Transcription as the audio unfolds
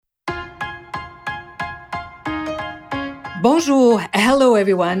Bonjour, hello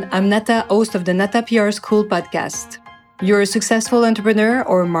everyone. I'm Nata, host of the Nata PR School podcast. You're a successful entrepreneur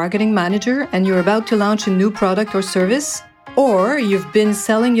or marketing manager and you're about to launch a new product or service, or you've been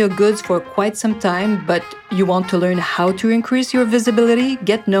selling your goods for quite some time, but you want to learn how to increase your visibility,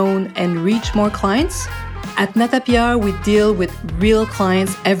 get known, and reach more clients? At Nata PR, we deal with real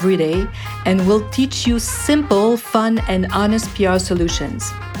clients every day and we'll teach you simple, fun, and honest PR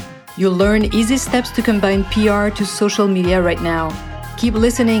solutions. You'll learn easy steps to combine PR to social media right now. Keep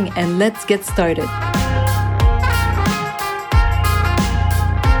listening and let's get started.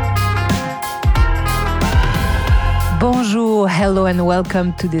 Bonjour, hello, and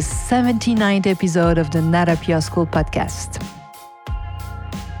welcome to the 79th episode of the Nata PR School podcast.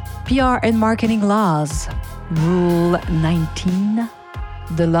 PR and marketing laws. Rule 19,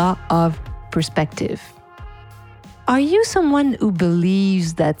 the law of perspective. Are you someone who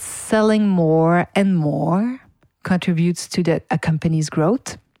believes that selling more and more contributes to a company's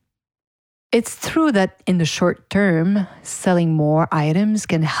growth? It's true that in the short term, selling more items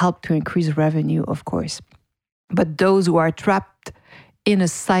can help to increase revenue, of course. But those who are trapped in a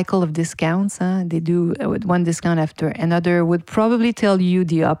cycle of discounts, they do one discount after another, would probably tell you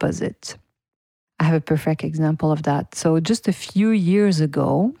the opposite. I have a perfect example of that. So just a few years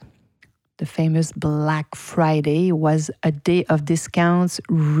ago, the famous Black Friday was a day of discounts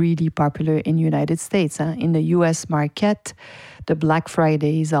really popular in the United States. In the US market, the Black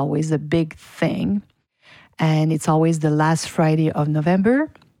Friday is always a big thing. And it's always the last Friday of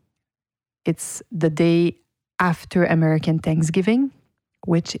November. It's the day after American Thanksgiving,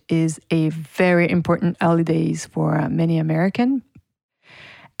 which is a very important holiday for many Americans.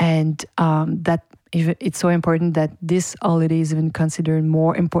 And it's so important that this holiday is even considered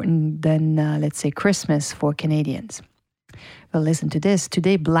more important than, let's say, Christmas for Canadians. Well, listen to this.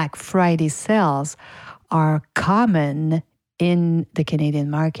 Today, Black Friday sales are common in the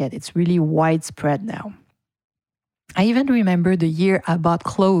Canadian market. It's really widespread now. I even remember the year I bought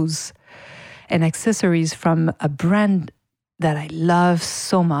clothes and accessories from a brand that I love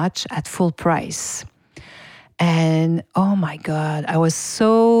so much at full price. And oh my God, I was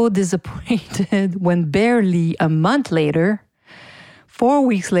so disappointed when barely a month later, 4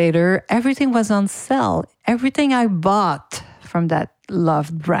 weeks later, everything was on sale. Everything I bought from that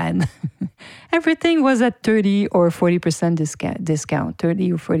loved brand, everything was at 30 or 40% discount,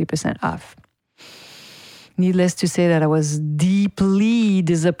 30 or 40% off. Needless to say that I was deeply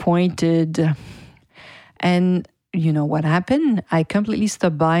disappointed. And you know what happened? I completely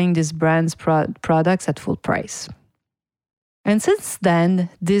stopped buying this brand's products at full price. And since then,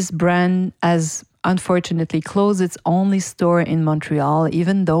 this brand has unfortunately closed its only store in Montreal,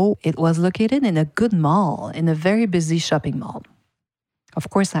 even though it was located in a good mall, in a very busy shopping mall. Of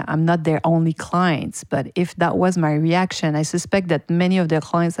course, I'm not their only clients, but if that was my reaction, I suspect that many of their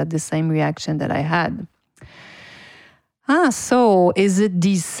clients had the same reaction that I had. So is it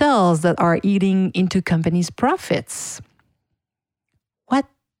these sales that are eating into companies' profits? What's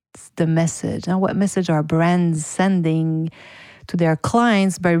the message? What message are brands sending to their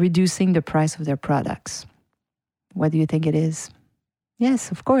clients by reducing the price of their products? What do you think it is?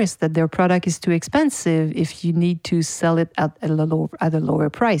 Yes, of course, that their product is too expensive if you need to sell it at a lower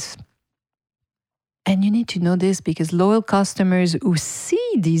price. And you need to know this because loyal customers who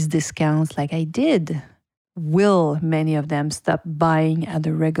see these discounts like I did, will many of them stop buying at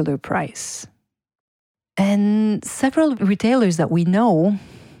the regular price. And several retailers that we know,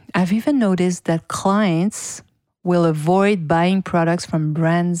 I've even noticed that clients will avoid buying products from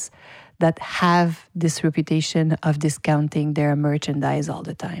brands that have this reputation of discounting their merchandise all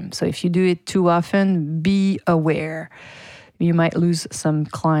the time. So if you do it too often, be aware. You might lose some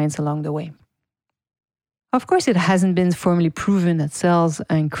clients along the way. Of course, it hasn't been formally proven that sales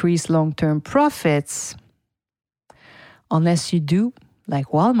increase long-term profits, unless you do, like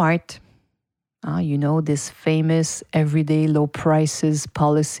Walmart, this famous everyday low prices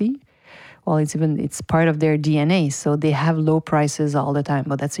policy. Well, it's part of their DNA, so they have low prices all the time.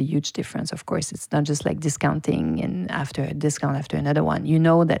 But that's a huge difference, of course. It's not just like discounting and after a discount after another one. You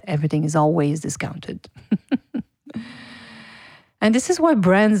know that everything is always discounted. And this is why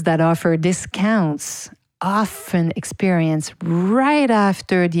brands that offer discounts often experience right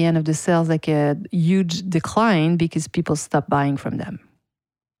after the end of the sales like a huge decline because people stop buying from them.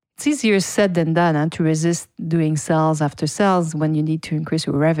 It's easier said than done to resist doing sales after sales when you need to increase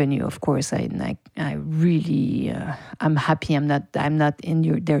your revenue. Of course, I'm happy I'm not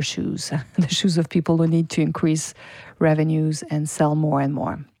in their shoes, the shoes of people who need to increase revenues and sell more and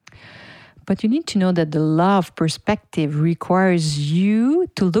more. But you need to know that the law of perspective requires you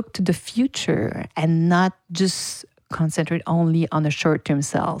to look to the future and not just concentrate only on the short-term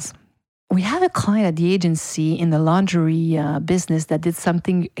sales. We have a client at the agency in the lingerie business that did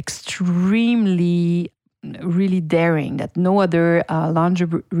something extremely, really daring that no other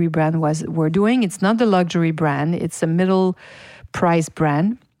lingerie brand were doing. It's not the luxury brand. It's a middle price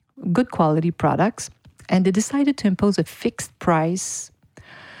brand, good quality products. And they decided to impose a fixed price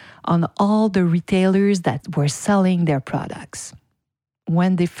on all the retailers that were selling their products.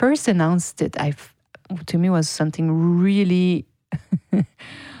 When they first announced it, to me was something really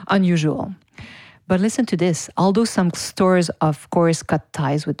unusual. But listen to this. Although some stores, of course, cut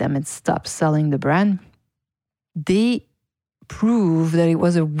ties with them and stopped selling the brand, they proved that it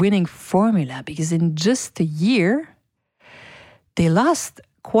was a winning formula because in just a year, they lost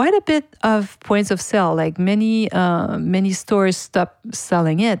quite a bit of points of sale. Like many stores stopped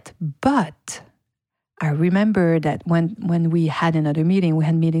selling it. But I remember that when we had another meeting, we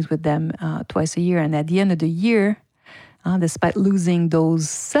had meetings with them twice a year. And at the end of the year, despite losing those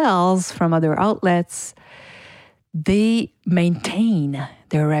sales from other outlets, they maintain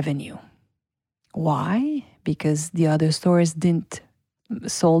their revenue. Why? Because the other stores didn't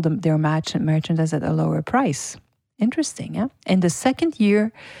sold their merchandise at a lower price. Interesting, yeah? In the second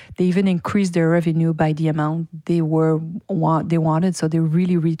year, they even increased their revenue by the amount they wanted, so they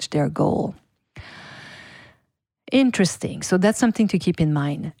really reached their goal. Interesting. So that's something to keep in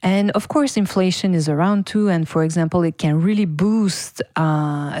mind. And of course, inflation is around too. And for example, it can really boost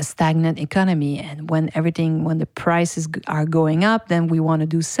a stagnant economy. And when the prices are going up, then we want to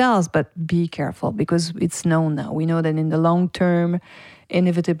do sales, but be careful because it's known now. We know that in the long term,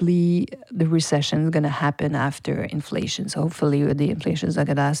 inevitably, the recession is going to happen after inflation. So hopefully the inflation is not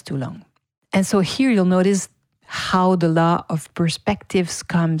going to last too long. And so here you'll notice how the law of perspectives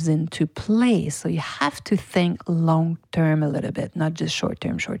comes into play. So you have to think long-term a little bit, not just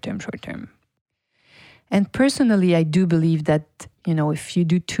short-term. And personally, I do believe that, if you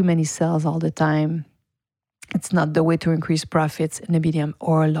do too many sales all the time, it's not the way to increase profits in the medium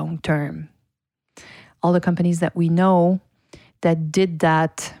or long term. All the companies that we know that did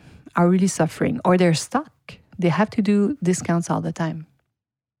that are really suffering or they're stuck. They have to do discounts all the time.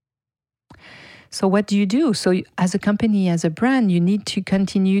 So what do you do? So as a company, as a brand, you need to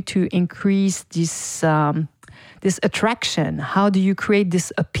continue to increase this attraction. How do you create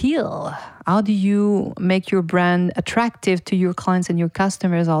this appeal? How do you make your brand attractive to your clients and your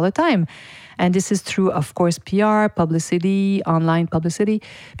customers all the time? And this is through, of course, PR, publicity, online publicity.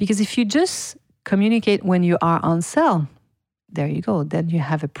 Because if you just communicate when you are on sale, there you go. Then you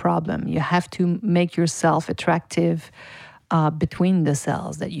have a problem. You have to make yourself attractive between the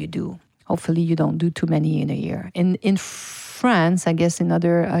sales that you do. Hopefully, you don't do too many in a year. In France, I guess in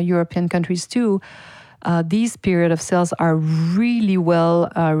other European countries too, these period of sales are really well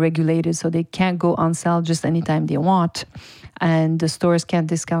regulated, so they can't go on sale just anytime they want, and the stores can't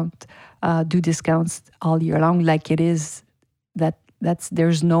do discounts all year long like it is.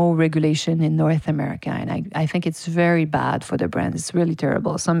 There's no regulation in North America, and I think it's very bad for the brand. It's really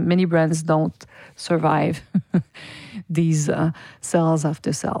terrible. Many brands don't survive these sales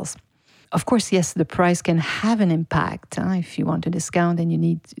after sales. Of course, yes, the price can have an impact. If you want to discount,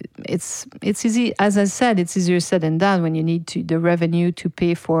 and it's easy. As I said, it's easier said than done when you need the revenue to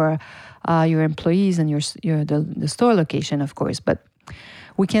pay for your employees and the store location, of course. But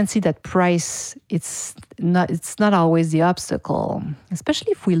we can see that price. It's not always the obstacle,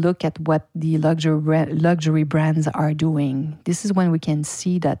 especially if we look at what the luxury brands are doing. This is when we can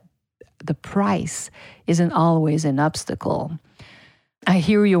see that the price isn't always an obstacle. I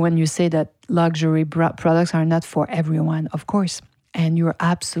hear you when you say that luxury products are not for everyone, of course, and you're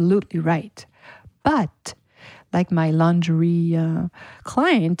absolutely right. But like my lingerie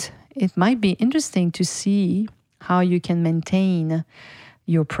client, it might be interesting to see how you can maintain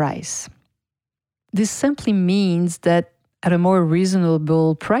your price. This simply means that at a more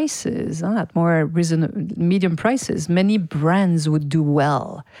reasonable prices, at more medium prices, many brands would do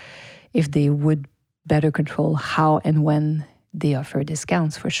well if they would better control how and when they offer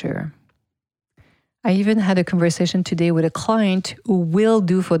discounts, for sure. I even had a conversation today with a client who will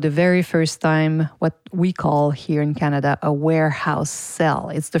do for the very first time what we call here in Canada a warehouse sale.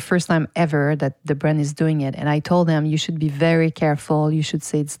 It's the first time ever that the brand is doing it. And I told them, you should be very careful. You should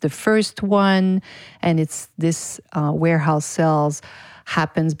say it's the first one, and it's this warehouse sales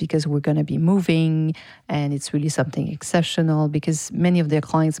happens because we're going to be moving, and it's really something exceptional because many of their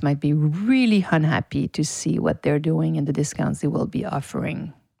clients might be really unhappy to see what they're doing and the discounts they will be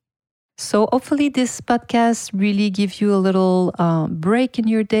offering. So hopefully this podcast really gives you a little break in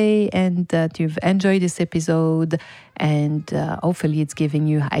your day and that you've enjoyed this episode. And hopefully it's giving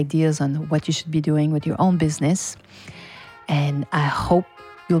you ideas on what you should be doing with your own business. And I hope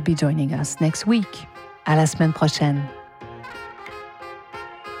you'll be joining us next week. À la semaine prochaine.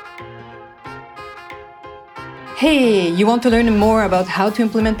 Hey, you want to learn more about how to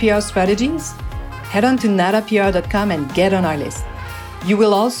implement PR strategies? Head on to nadapr.com and get on our list. You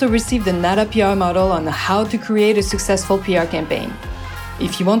will also receive the Nada PR model on how to create a successful PR campaign.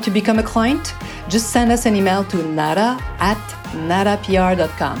 If you want to become a client, just send us an email to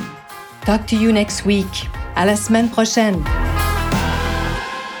nada@nadapr.com. Talk to you next week. À la semaine prochaine.